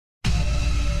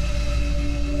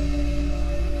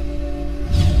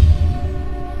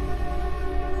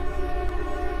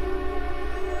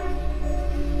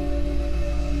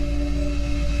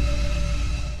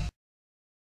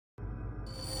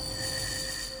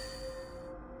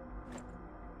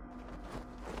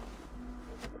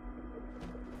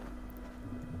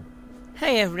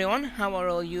Hey everyone, how are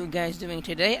all you guys doing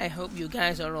today? I hope you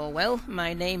guys are all well.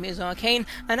 My name is Arcane,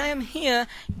 and I am here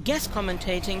guest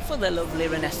commentating for the lovely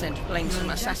Renaissance, playing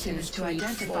some Assassin's Creed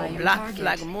 4 Black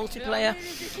Flag multiplayer.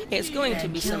 It's going to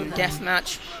be some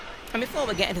deathmatch. And before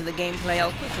we get into the gameplay,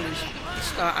 I'll quickly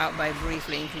start out by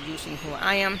briefly introducing who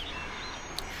I am.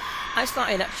 I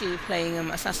started actually playing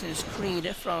Assassin's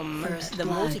Creed from the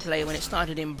multiplayer when it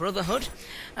started in Brotherhood.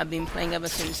 I've been playing ever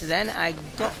since then. I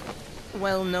got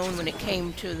well known when it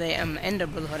came to the end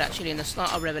of Brotherhood, actually in the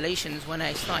start of Revelations, when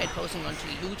I started posting onto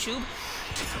YouTube.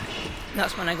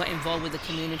 That's when I got involved with the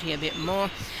community a bit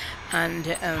more, and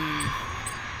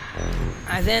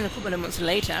I then a couple of months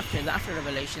later, after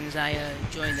Revelations, I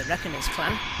joined the Reckoners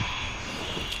clan,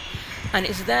 and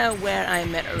it's there where I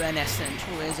met Renaissance,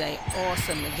 who is a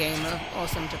awesome gamer,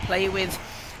 awesome to play with.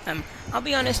 I'll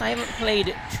be honest, I haven't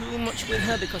played too much with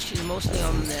her because she's mostly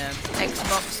on the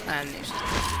Xbox, and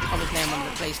obviously I'm on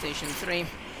the PlayStation 3.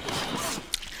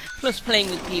 Plus, playing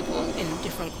with people in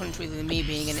different countries, with me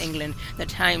being in England, the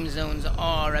time zones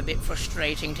are a bit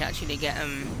frustrating to actually get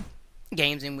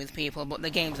games in with people. But the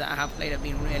games that I have played have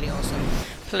been really awesome.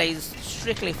 Plays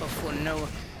strictly for fun. No,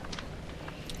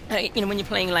 you know, when you're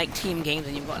playing like team games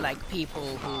and you've got like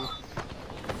people who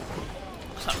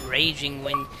start raging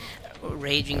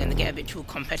and they get a bit too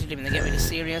competitive and they get really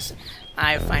serious,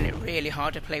 I find it really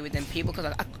hard to play with them people because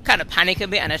I kind of panic a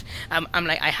bit, and I'm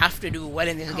like, I have to do well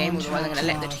in this game, otherwise I'm going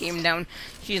to let the team down.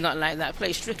 She's not like that.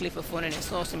 Plays strictly for fun, and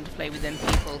it's awesome to play with them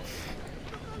people,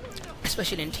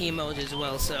 especially in team modes as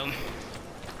well. So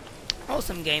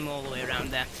awesome game all the way around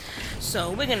there.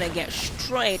 So we're going to get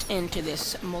straight into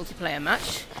this multiplayer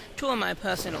match. Two of my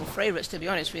personal favourites, to be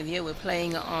honest with you. We're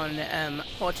playing on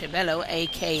Portobello,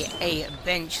 aka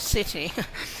Bench City.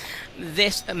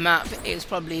 This map is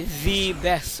probably the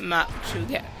best map to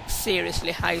get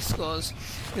seriously high scores.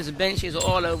 There's benches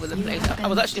all over the place. I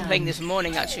was actually playing this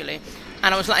morning, actually,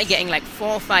 and I was like getting like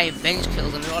 4 or 5 bench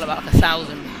kills, and they're all about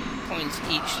 1,000 points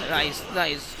each.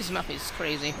 This map is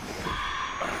crazy.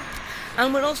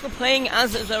 And we're also playing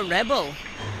as the Rebel,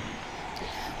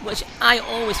 which I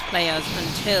always play as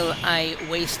until I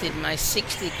wasted my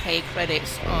 60k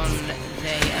credits on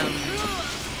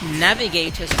the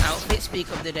Navigator's outfit. Speak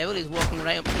of the devil, he's walking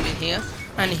right up to me here,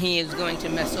 and he is going to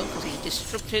mess up because he's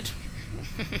disrupted.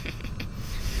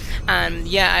 And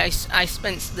yeah, I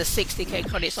spent the 60k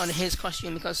credits on his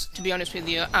costume because, to be honest with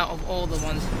you, out of all the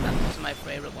ones, that was my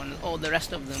favourite one. All the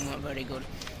rest of them weren't very good.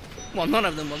 Well, none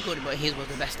of them were good, but his was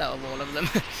the best out of all of them.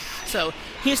 So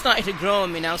he started to grow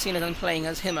on me now, seeing as I'm playing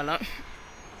as him a lot.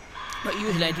 But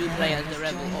usually I do play as the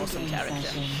Rebel, awesome character.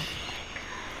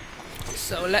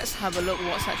 So let's have a look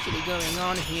what's actually going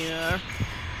on here.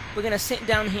 We're going to sit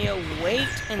down here, wait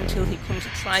until he comes to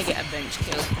try and get a bench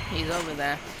kill. He's over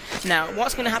there. Now,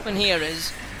 what's going to happen here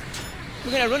is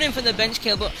we're going to run in for the bench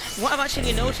kill, but what I've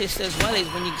actually noticed as well is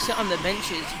when you sit on the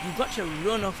benches, you've got to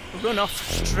run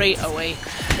off straight away.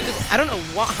 Because I don't know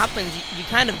what happens, you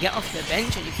kind of get off the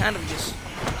bench and you kind of just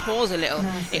pause a little.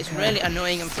 It's really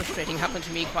annoying and frustrating, happened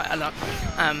to me quite a lot.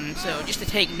 So just to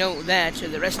take note there to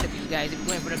the rest of you guys, if you're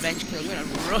going for a bench kill, you're going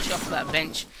to rush off that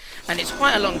bench. And it's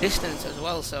quite a long distance as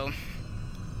well, so.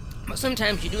 But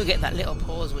sometimes you do get that little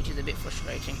pause, which is a bit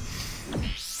frustrating.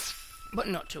 But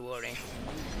not to worry.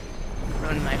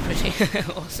 Run, my pretty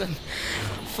awesome.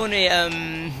 Funny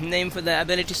name for the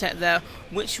ability set there,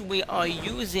 which we are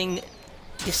using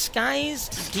Disguise,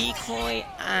 Decoy,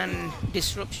 and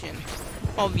Disruption.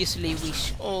 Obviously, we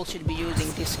all should be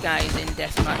using Disguise in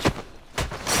Deathmatch.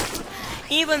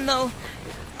 Even though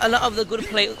a lot of the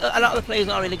players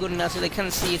are really good enough, so they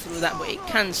can see through that, but it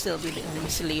can still be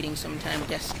misleading sometimes.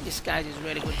 Disguise is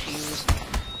really good to use.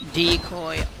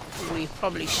 Decoy, we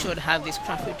probably should have this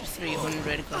crafted to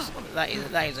 300 because that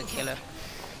is a killer.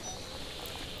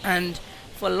 And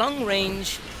for long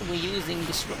range, we're using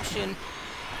Disruption.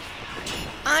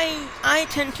 I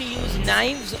tend to use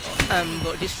knives,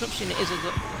 but Disruption is a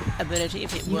good ability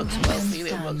if it works well for you.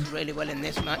 It works really well in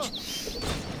this match.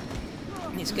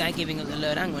 This guy giving us a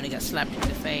alert, I'm going to get slapped in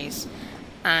the face.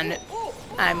 And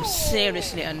I'm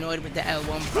seriously annoyed with the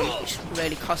L1 prompt, which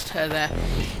really cost her there.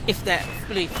 If that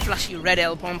really flashy red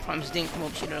L1 prompts didn't come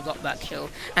up, she'd have got that kill.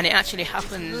 And it actually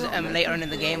happens later on in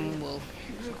the game.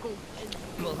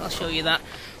 I'll show you that,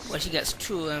 where she gets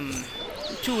two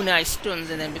nice stuns,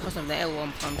 and then because of the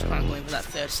L1 prompts, can't go in for that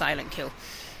third silent kill.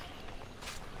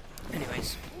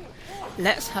 Anyways,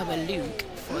 let's have a look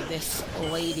for this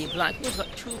Lady Black. We've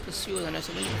got 2 pursuers on her,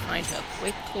 so we need to find her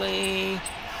quickly.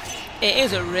 It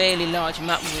is a really large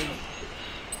map with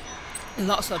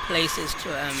lots of places to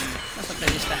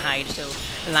hide, so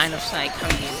line of sight can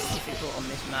be difficult on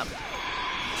this map.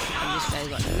 And this guy's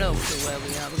got no clue where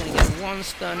we are. We're gonna get 1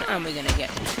 stun, and we're gonna get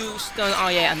 2 stun. Oh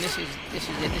yeah, and this is it.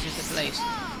 This is the place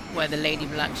where the Lady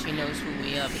Black, she knows who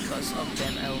we are because of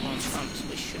them L1 prompts,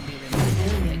 which should be removed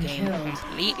from the game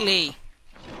completely.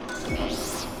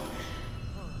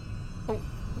 Oh,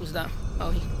 who's that?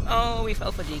 Oh, we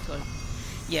fell for decoy.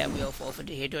 Yeah, we all fall for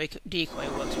decoy. Decoy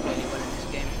works really well in this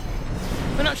game.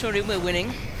 We're not sure if we're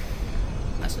winning.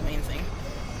 That's the main thing.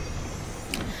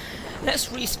 Let's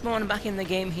respawn back in the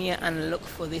game here and look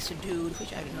for this dude,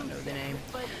 which I do not know the name.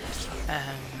 Where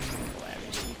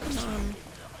is he? Come on.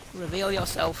 Reveal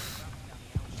yourself.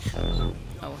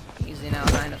 Oh, he's in our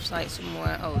line of sight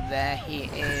somewhere. Oh, there he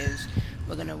is.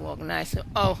 We're gonna walk nice.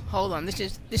 Oh, hold on. This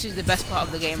is the best part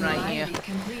of the game right here.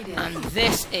 And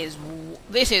this is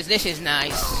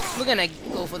nice. We're gonna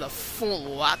go for the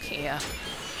full whack here.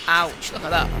 Ouch! Look at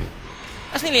that.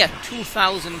 That's nearly a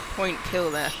 2,000 point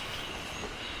kill there.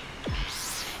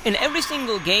 In every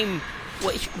single game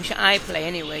which I play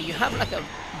anyway, you have like a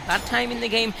bad time in the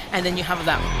game, and then you have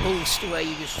that boost where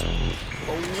you just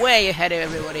go way ahead of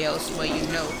everybody else, where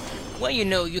you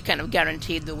know you kind of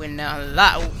guaranteed the win now.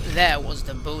 That there was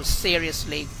the boost.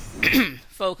 Seriously,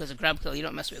 focus, grab kill. You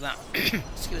don't mess with that.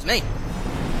 Excuse me.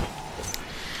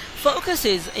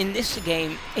 Focuses in this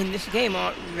game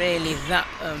aren't really that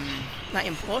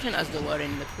important as they were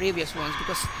in the previous ones,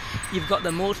 because you've got the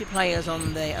multipliers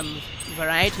on the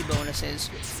variety bonuses,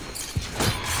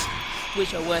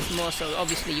 which are worth more, so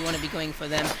obviously you want to be going for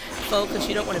them. Focus,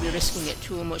 you don't want to be risking it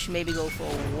too much, maybe go for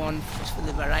 1 just for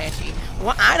the variety.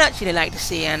 What I'd actually like to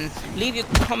see, and leave your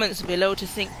comments below to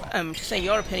say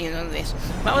your opinion on this,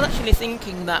 but I was actually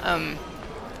thinking that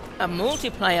a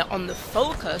multiplier on the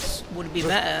focus would be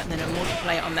better than a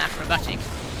multiplier on the acrobatic.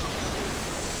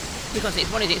 Because it's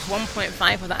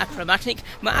 1.5 for the acrobatic,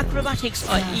 but acrobatics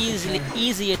are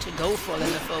easier to go for than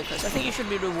the focus. I think you should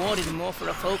be rewarded more for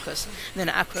a focus than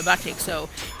an acrobatic. So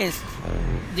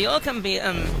they all can be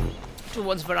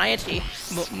towards variety,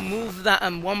 but move that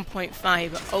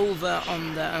 1.5 over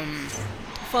on the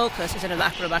focus instead of the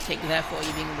acrobatic. Therefore,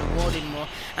 you're being rewarded more,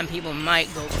 and people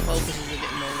might go for focuses a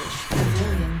bit more,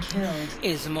 which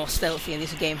is more stealthy. And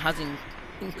this game has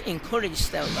encouraged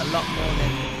stealth a lot more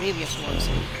than the previous ones.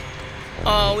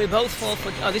 Oh, we both fall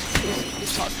for... Oh, this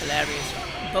part's hilarious.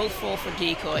 Both fall for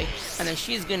decoy, and then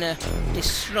she's gonna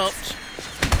disrupt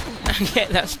and get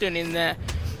that stun in there,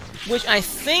 which I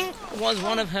think was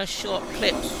one of her short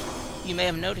clips. You may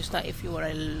have noticed that if you were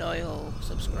a loyal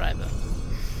subscriber.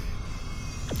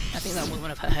 I think that was one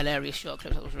of her hilarious short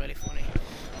clips. That was really funny.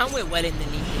 And we're well in the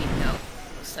lead now.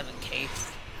 7k.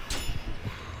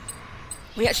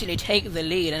 We actually take the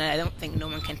lead, and I don't think no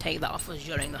one can take that off us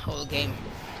during the whole game,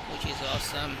 which is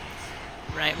awesome.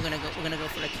 Right, we're gonna go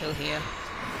for a kill here.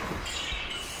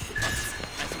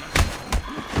 Right, come on.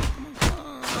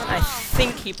 I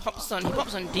think he pops on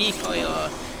decoy or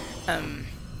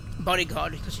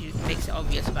bodyguard, because it makes it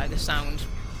obvious by the sound.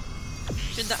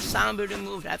 Should that sound be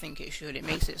removed? I think it should. It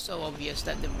makes it so obvious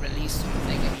that they've released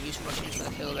something and you just rush into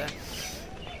the kill there.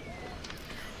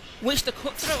 Which the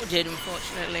cutthroat did,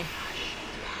 unfortunately.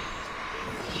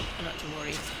 Not to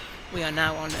worry. We are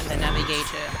now on the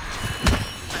navigator.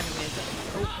 And with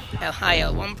high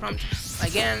L1 prompt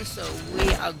again, so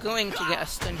we are going to get a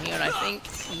stun here, I think.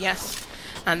 Yes.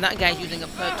 And that guy's using a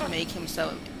perk to make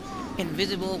himself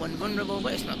invisible when vulnerable,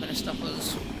 but it's not going to stop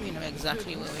us. We know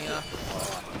exactly where we are.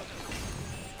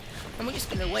 And we're just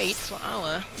going to wait for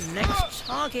our next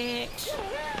target.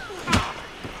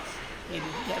 Maybe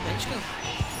we can get a bench kill.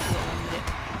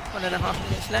 1.5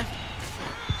 minutes left.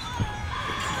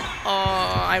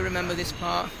 Oh, I remember this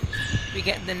part. We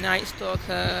get the Night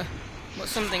Stalker, but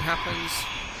something happens.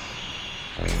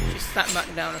 She sat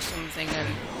back down or something, and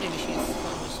maybe she's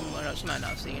gone somewhere else. She might not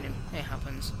have seen him. It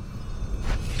happens.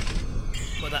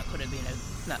 But that could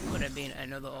have been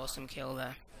another awesome kill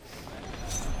there.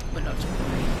 But not to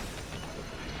worry.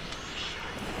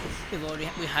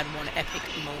 We had one epic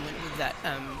moment with that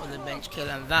with the bench kill,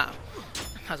 and that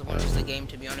has won us the game,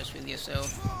 to be honest with you. So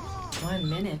 1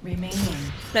 minute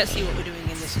remaining. Let's see what we're doing in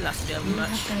this last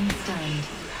match.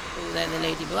 Oh, there the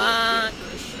Lady Black.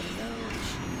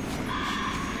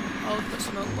 Oh, put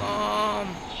smoke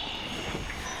bomb.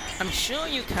 I'm sure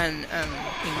you can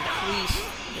increase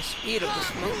the speed of the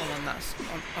smoke bomb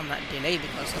on that delay,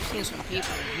 because I've seen some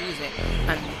people use it,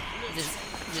 and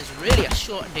there's really a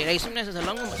short delay. Sometimes there's a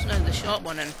long one, but sometimes there's a short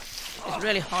one, and it's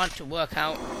really hard to work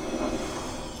out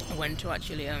when to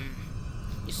actually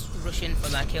just rush in for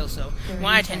that kill. So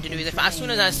what I tend to do is, as soon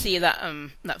as I see that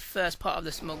that first part of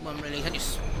the smoke bomb release, I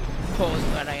just pause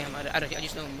where I am. I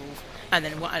just don't move. And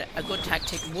then what a good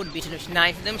tactic would be to just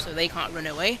knife them so they can't run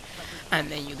away, and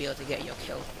then you'll be able to get your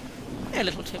kill. A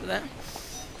little tip there.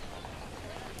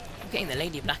 I'm getting the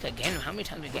Lady Black again. How many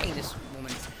times are we getting this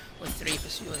woman with 3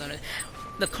 pursuers on it?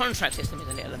 The contract system is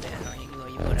a little bit annoying, though,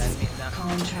 you've got to admit that.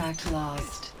 Contract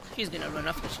lost. She's going to run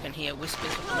off because she can hear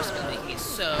whispers, but the whispers making it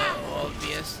so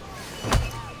obvious.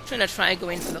 Trying to try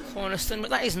going for the cornerstone,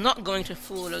 but that is not going to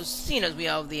fool us, seeing as we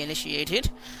are the initiated.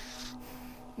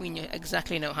 We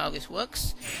exactly know how this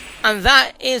works. And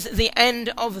that is the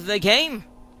end of the game.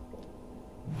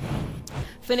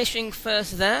 Finishing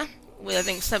first there, with I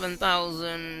think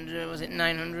 7,000, was it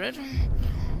 900?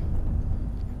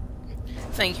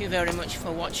 Thank you very much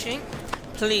for watching.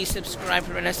 Please subscribe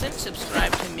to Renaissance,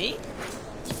 subscribe to me.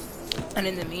 And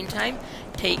in the meantime,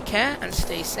 take care and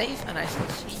stay safe, and I shall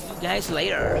see you guys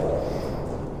later.